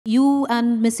You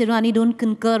and Ms. Irani don't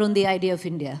concur on the idea of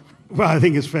India. Well, I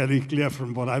think it's fairly clear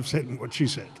from what I've said and what she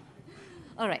said.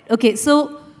 All right. Okay.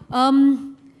 So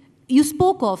you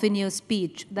spoke of in your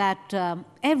speech that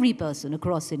every person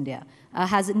across India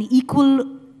has an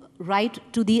equal right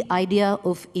to the idea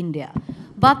of India.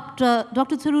 But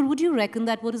Dr. Tharoor, would you reckon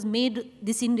that what has made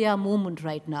this India movement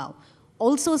right now,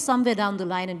 also somewhere down the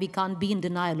line, and we can't be in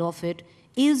denial of it,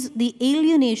 is the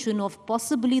alienation of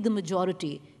possibly the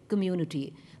majority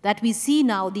community, that we see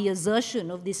now the assertion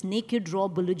of this naked, raw,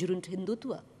 belligerent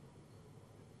Hindutva?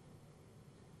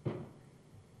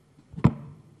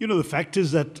 You know, the fact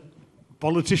is that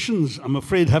politicians, I'm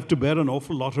afraid, have to bear an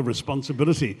awful lot of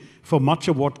responsibility for much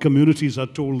of what communities are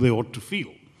told they ought to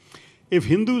feel. If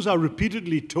Hindus are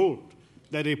repeatedly told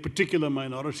that a particular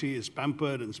minority is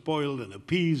pampered and spoiled and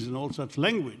appeased and all such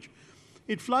language,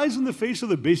 it flies in the face of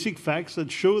the basic facts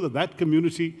that show that that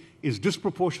community is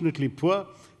disproportionately poor,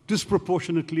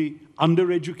 disproportionately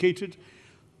undereducated,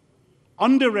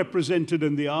 underrepresented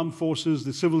in the armed forces,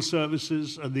 the civil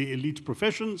services, and the elite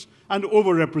professions, and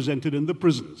overrepresented in the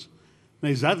prisons. Now,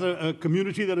 is that a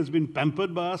community that has been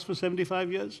pampered by us for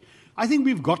 75 years? I think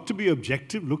we've got to be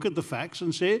objective, look at the facts,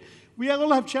 and say, we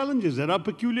all have challenges. There are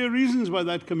peculiar reasons why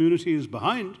that community is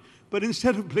behind, but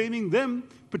instead of blaming them,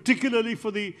 particularly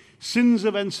for the sins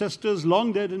of ancestors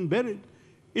long dead and buried,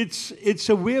 it's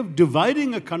a way of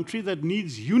dividing a country that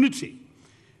needs unity.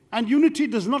 And unity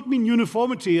does not mean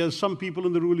uniformity, as some people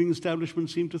in the ruling establishment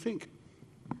seem to think.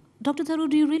 Dr. Tharoor,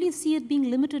 do you really see it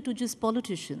being limited to just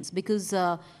politicians? Because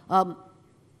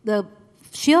the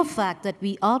sheer fact that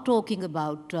we are talking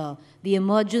about the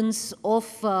emergence of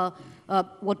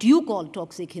what you call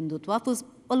toxic Hindutva, for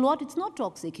a lot it's not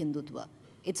toxic Hindutva.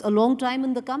 It's a long time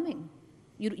in the coming.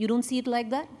 You don't see it like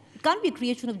that? It can't be a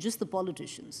creation of just the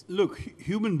politicians. Look,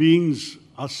 human beings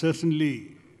are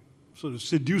certainly sort of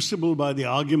seducible by the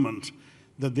argument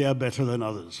that they are better than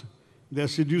others. They're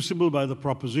seducible by the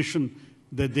proposition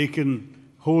that they can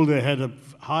hold their head up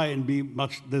high and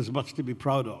there's much to be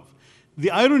proud of. The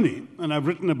irony, and I've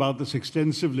written about this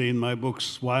extensively in my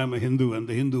books, Why I'm a Hindu and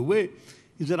the Hindu Way,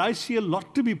 is that I see a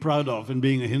lot to be proud of in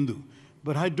being a Hindu.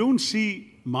 But I don't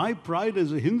see my pride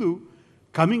as a Hindu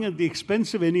coming at the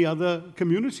expense of any other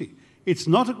community. It's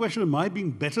not a question of my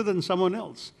being better than someone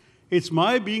else. It's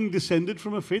my being descended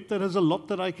from a faith that has a lot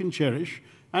that I can cherish,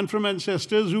 and from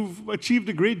ancestors who've achieved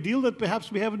a great deal that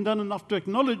perhaps we haven't done enough to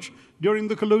acknowledge during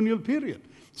the colonial period.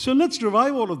 So let's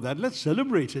revive all of that. Let's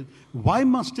celebrate it. Why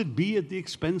must it be at the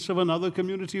expense of another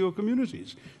community or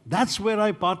communities? That's where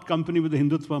I part company with the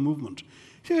Hindutva movement.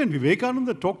 See, when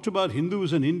Vivekananda talked about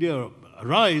Hindus in India,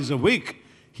 arise, awake,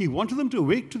 he wanted them to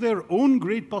awake to their own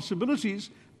great possibilities,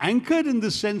 anchored in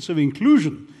this sense of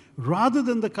inclusion, rather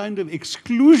than the kind of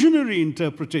exclusionary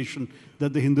interpretation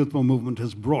that the Hindutva movement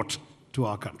has brought to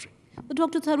our country. But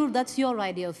Dr. Tharoor, that's your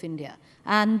idea of India.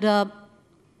 And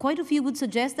quite a few would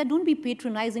suggest that don't be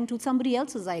patronizing to somebody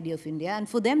else's idea of India. And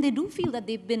for them, they do feel that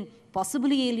they've been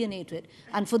possibly alienated.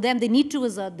 And for them, they need to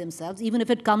assert themselves, even if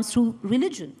it comes through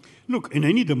religion. Look, in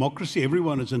any democracy,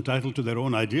 everyone is entitled to their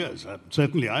own ideas.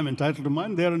 Certainly, I'm entitled to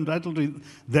mine. They're entitled to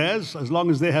theirs. As long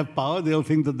as they have power, they'll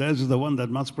think that theirs is the one that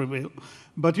must prevail.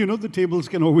 But, you know, the tables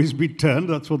can always be turned.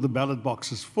 That's what the ballot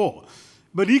box is for.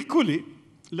 But equally,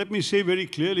 let me say very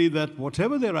clearly that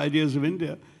whatever their ideas of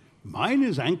India, mine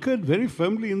is anchored very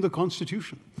firmly in the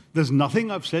Constitution. There's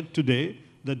nothing I've said today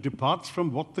that departs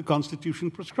from what the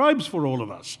Constitution prescribes for all of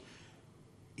us.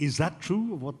 Is that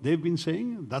true of what they've been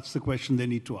saying? That's the question they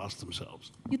need to ask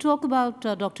themselves. You talk about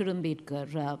Dr.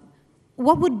 Ambedkar.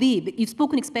 What would be, you've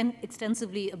spoken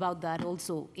extensively about that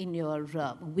also in your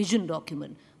vision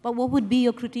document, but what would be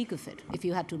your critique of it if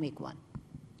you had to make one?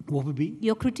 What would be?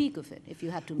 Your critique of it, if you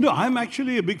had to make No, one. I'm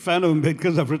actually a big fan of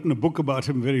Ambedkar. I've written a book about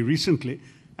him very recently,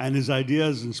 and his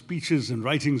ideas and speeches and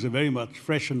writings are very much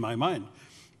fresh in my mind.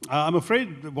 I'm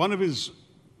afraid that one of his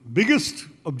biggest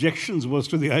objections was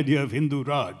to the idea of Hindu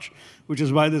Raj, which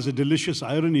is why there's a delicious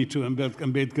irony to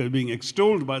Ambedkar being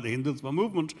extolled by the Hindutva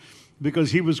movement,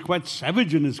 because he was quite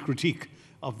savage in his critique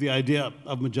of the idea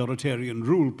of majoritarian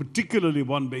rule, particularly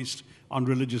one based on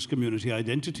religious community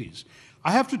identities.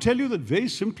 I have to tell you that very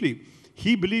simply,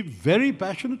 he believed very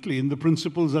passionately in the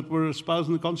principles that were espoused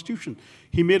in the Constitution.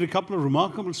 He made a couple of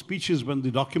remarkable speeches when the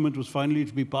document was finally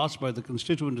to be passed by the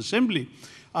Constituent Assembly,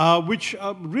 which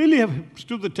really have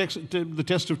stood the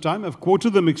test of time. I've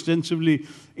quoted them extensively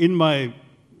in my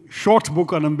short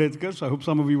book on Ambedkar, so I hope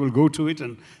some of you will go to it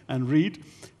and read.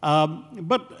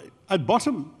 But at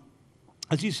bottom,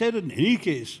 as he said, in any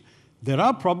case, there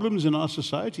are problems in our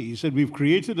society. He said we've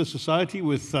created a society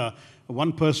with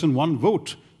one person, one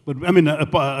vote, But I mean,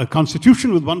 a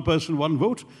constitution with one person, one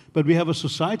vote, but we have a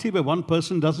society where one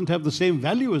person doesn't have the same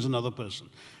value as another person.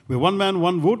 We're one man,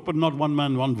 one vote, but not one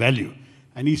man, one value.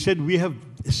 And he said we have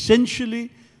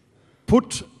essentially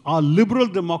put our liberal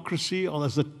democracy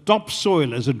as a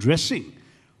topsoil, as a dressing,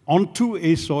 onto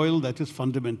a soil that is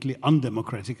fundamentally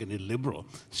undemocratic and illiberal.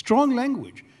 Strong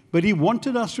language. But he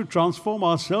wanted us to transform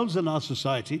ourselves and our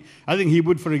society. I think he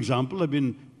would, for example, have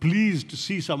been pleased to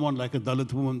see someone like a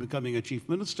Dalit woman becoming a chief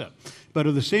minister. But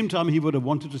at the same time, he would have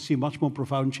wanted to see much more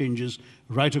profound changes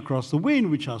right across the way in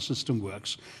which our system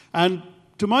works. And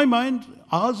to my mind,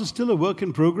 ours is still a work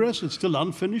in progress. It's still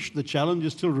unfinished. The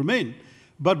challenges still remain.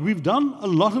 But we've done a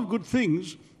lot of good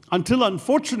things until,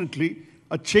 unfortunately,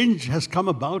 a change has come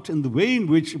about in the way in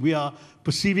which we are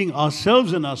perceiving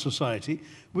ourselves and our society,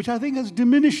 which I think has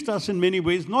diminished us in many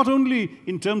ways, not only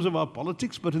in terms of our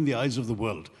politics, but in the eyes of the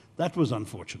world. That was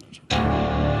unfortunate.